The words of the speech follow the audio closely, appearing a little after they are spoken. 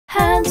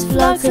This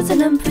vlog's at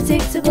an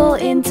unpredictable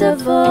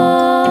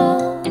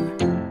interval.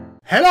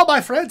 Hello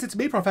my friends, it's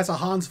me, Professor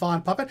Hans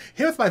von Puppet,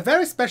 here with my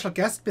very special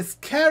guest, Miss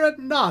Karen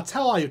Knotts.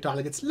 How are you,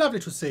 darling? It's lovely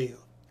to see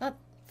you.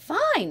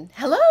 Fine.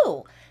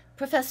 Hello,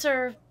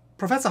 Professor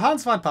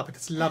Hans von Puppet,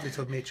 it's lovely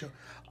to meet you.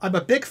 I'm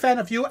a big fan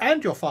of you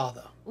and your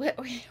father.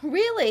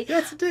 Really?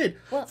 Yes, indeed.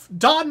 Well,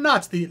 Don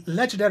Knotts, the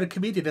legendary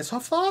comedian, is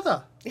her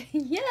father.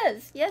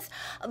 yes.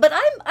 But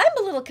I'm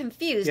a little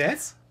confused.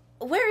 Yes?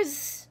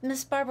 Where's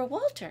Miss Barbara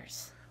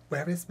Walters?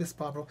 Where is Miss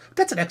Barbara?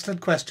 That's an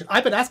excellent question.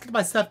 I've been asking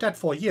myself that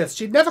for years.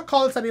 She never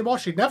calls anymore.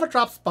 She never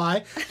drops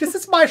by. This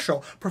is my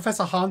show,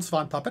 Professor Hans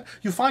von Puppet.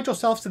 You find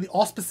yourselves in the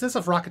auspices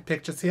of Rocket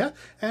Pictures here,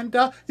 and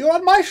you're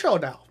on my show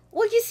now.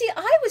 Well, you see,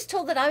 I was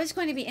told that I was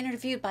going to be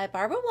interviewed by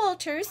Barbara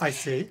Walters. I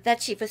see.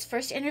 That she was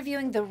first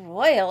interviewing the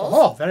Royals.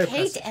 Oh, very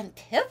Kate impressive. and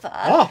Pippa.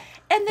 Oh,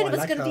 and then it was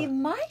like going to her. be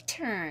my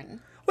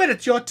turn. Well,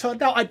 it's your turn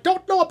now. I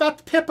don't know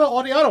about Pippa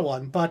or the other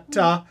one, but, you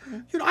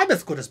know, I'm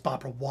as good as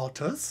Barbara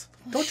Walters.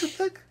 Don't you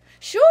think?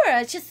 Sure,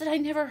 it's just that I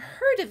never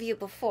heard of you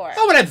before.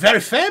 Oh, well, I'm very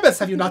famous.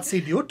 Have you not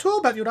seen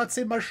YouTube? Have you not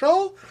seen my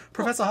show?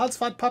 Professor Hans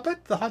von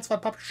Puppet, the Hans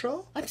von Puppet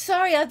Show? I'm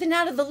sorry, I've been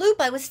out of the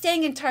loop. I was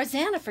staying in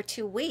Tarzana for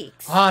 2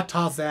 weeks. Ah,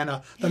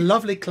 Tarzana. The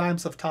lovely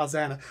climbs of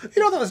Tarzana.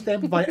 You know that was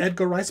named by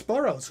Edgar Rice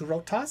Burroughs, who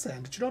wrote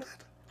Tarzan. Did you know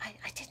that?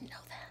 I didn't know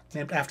that.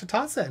 Named after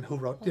Tarzan, who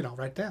wrote, you know,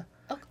 right there.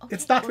 Oh, okay.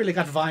 It's not really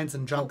got vines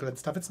and jungle and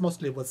stuff. It's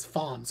mostly was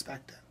fawns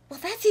back then. Well,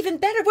 that's even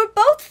better. We're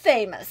both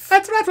famous.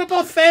 That's right. We're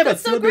both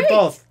famous. That's so You and me great.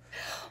 both.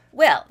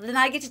 Well, then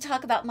I get to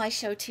talk about my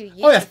show to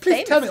you. Oh, yes. Please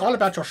famous tell me all ones.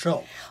 about your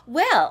show.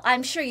 Well,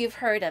 I'm sure you've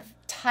heard of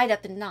Tied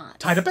Up in Knots.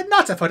 Tied Up in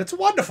Knots. I've heard it's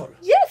wonderful.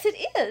 Yes, it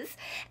is.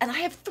 And I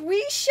have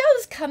 3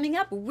 shows coming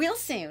up real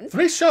soon.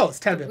 3 shows.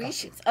 Tell me about 3 it.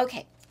 shoots.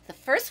 Okay. The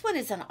first one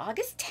is on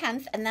August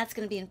 10th, and that's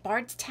going to be in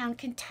Bardstown,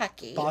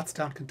 Kentucky.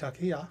 Bardstown,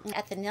 Kentucky, yeah.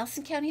 At the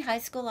Nelson County High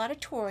School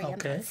Auditorium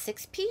Okay. at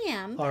 6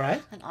 p.m. All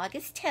right. on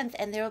August 10th,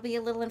 and there will be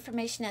a little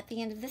information at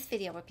the end of this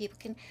video where people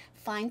can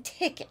find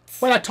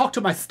tickets. Well, I talked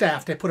to my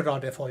staff. They put it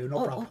on there for you.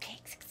 No problem. Okay,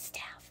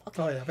 staff.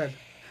 Okay. Oh, yeah. Well,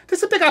 this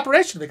is a big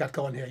operation we got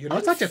going here. You know,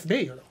 it's not just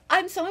me, you know.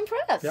 I'm so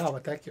impressed. Yeah, well,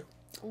 thank you.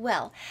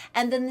 Well,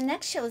 and then the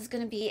next show is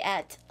going to be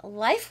at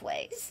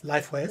Lifeways,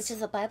 Lifeways. which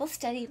is a Bible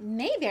study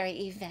Mayberry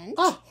event.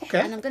 Oh, okay.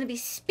 And I'm going to be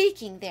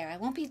speaking there. I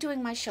won't be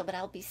doing my show, but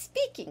I'll be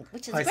speaking,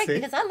 which is I great see.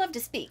 because I love to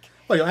speak.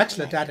 Well, you're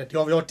excellent at it.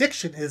 Your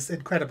diction is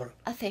incredible.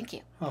 Thank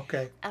you.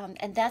 Okay.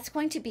 And that's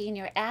going to be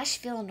near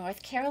Asheville,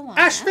 North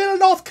Carolina. Asheville,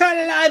 North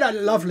Carolina.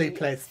 Lovely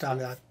place down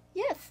there.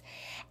 Yes.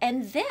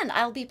 And then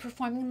I'll be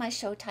performing my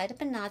show Tied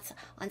Up in Knots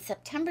on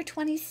September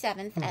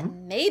 27th Mm-hmm. at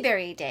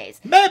Mayberry Days.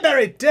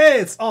 Mayberry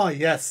Days. Oh,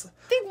 yes.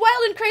 Big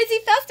Wild and Crazy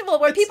Festival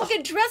where people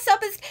can dress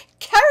up as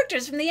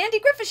characters from the Andy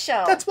Griffith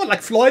Show. That's what,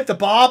 like Floyd the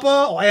Barber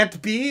or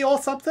Aunt Bee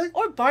or something?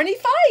 Or Barney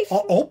Fife.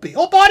 Or Opie.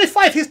 Oh, Barney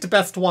Fife. He's the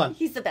best one.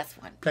 He's the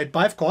best one. Played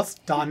by, of course,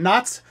 Don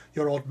Knotts,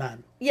 your old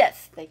man.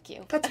 Yes, thank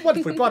you. That's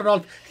wonderful. We brought it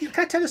all. Can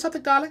I tell you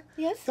something, darling?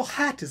 Yes? Your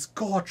hat is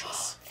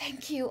gorgeous.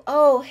 Thank you.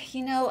 Oh,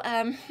 you know,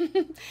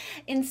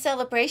 in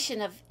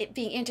celebration of it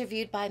being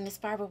interviewed by Miss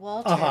Barbara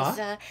Walters,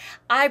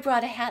 I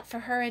brought a hat for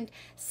her, and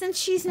since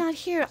she's not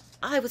here,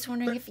 I was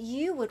wondering if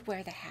you would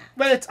wear the hat.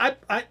 Well, it's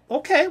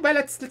okay. Well,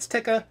 let's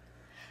take a.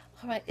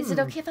 All right. Is it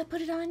okay if I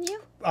put it on you?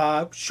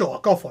 Sure.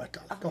 Go for it,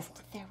 darling. Go for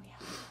it. There we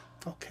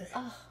are. Okay.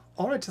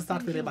 Orange is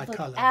not really You my look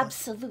color.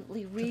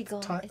 absolutely regal.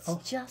 tie- It's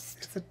oh. just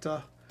Is it?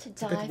 to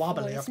It's a die bit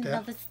wobbly for. up Isn't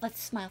it? there.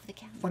 Let's smile for the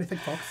camera. What do you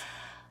think, folks?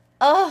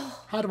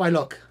 Oh, How do I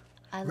look?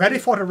 I Ready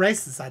love for the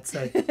races, I'd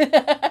say.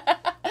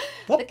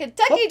 the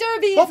Kentucky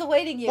Derby is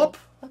awaiting you. whoop.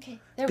 Okay,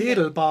 there we go.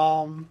 Beetle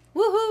bomb.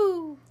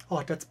 Woohoo!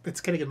 Oh,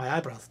 it's getting in my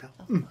eyebrows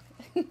now.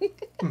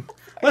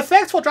 Well,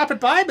 thanks for dropping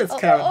by, Miss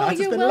Karen. Knotts.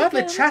 It's you're been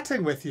lovely welcome.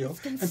 chatting with you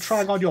been and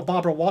trying on your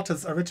Barbara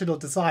Walters original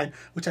design,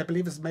 which I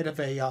believe is made of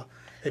a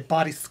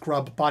body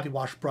scrub, body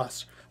wash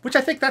brush, which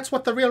I think that's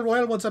what the real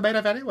royal ones are made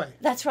of anyway.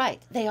 That's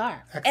right, they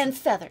are. Excellent. And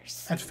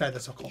feathers. And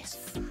feathers, of course.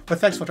 But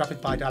thanks for dropping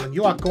by, darling.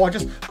 You are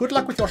gorgeous. Good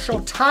luck with your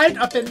show, Tied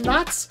Up in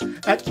Knots,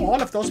 at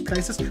all of those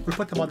places. We'll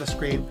put them on the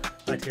screen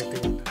right here at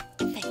the end.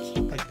 Thank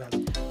you. Thank you,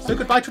 darling. Say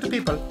goodbye to the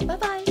people.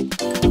 Bye-bye.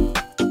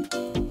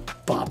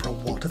 Barbara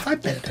Walters. I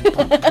better than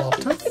Barbara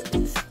Walters.